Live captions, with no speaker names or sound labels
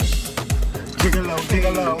Juggalo,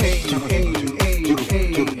 juggalo, juggalo,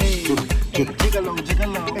 juggalo,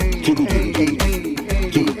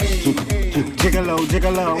 juggalo,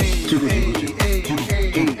 juggalo,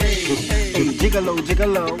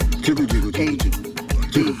 juggalo.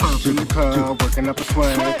 Pump in the club, working up a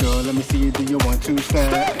sweat, girl. Let me see you do your 1-2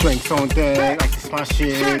 step. Drinks on deck, like this my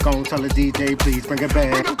shit. Gon' tell the DJ, please bring it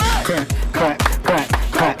back. Crack, crack, crack,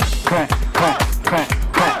 crack, crack, crack, crack,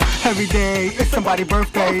 crack. Every day, it's somebody's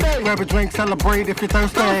birthday. Grab a drink, celebrate if you're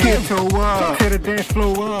thirsty. Get toe up, tear the dance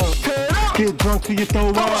floor up. Get drunk till you throw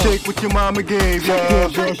up. Shake what your mama gave ya.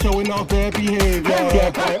 Good girl showing off bad behavior.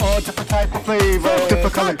 Yeah, boy, all different type of flavors.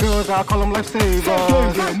 Different color girls, I call them lifesavers.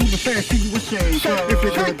 Yeah, moving fast, see you a shake. If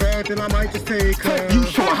you're good bad, then I might just take her. You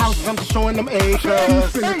showing houses, I'm just showing them acres. You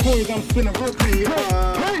spinning coins, I'm spinning real paper.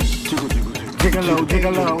 Gigolo,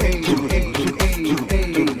 gigolo,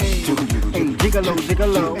 gigolo,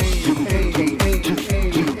 gigolo,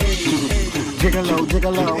 gigolo, gigolo,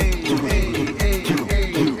 gigolo.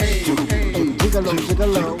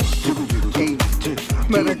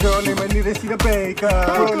 Met a girl named Anita, she the baker.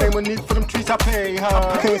 Girl named Anita, for them treats I pay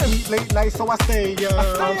her. Can't sleep late night, so I stay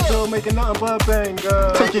I'm still making nothing but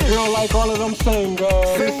bangers. Take your girl like all of them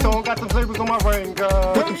singers. This song got them flavors on my ringer.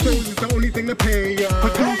 But them shows is the only thing to pay ya.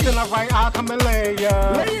 Producing I write, I'll come and lay ya.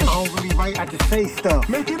 I don't really write, I just say stuff.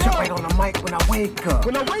 Jump right on the mic when I wake up.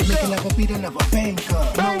 Make it never beat another banger.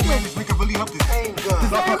 No man, this nigga really up this anger.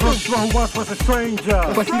 This like my close one once was a stranger,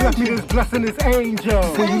 but she left me this blessing, this angel.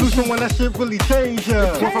 When you lose someone, that shit really change ya.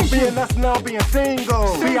 Went from being us now being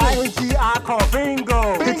single. B-I-N-G, I call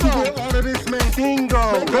bingo. Hit you with all of this man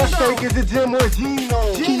dingo. Best steak is a Jim or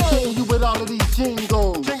Gino. Keep hitting you with all of these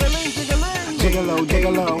jingles. Gigolo,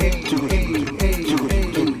 gigolo, gigolo,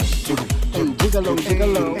 gigolo, gigolo,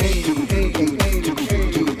 gigolo,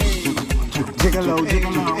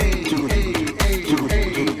 gigolo,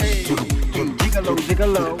 gigolo,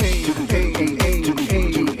 gigolo.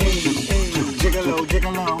 Jiggle,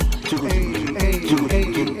 jiggle, jiggle,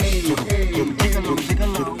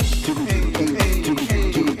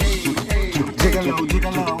 jiggle, jiggle, jiggle,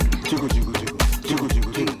 jiggle,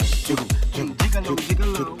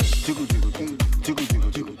 jiggle, jiggle, jiggle,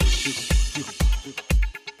 jiggle, jiggle.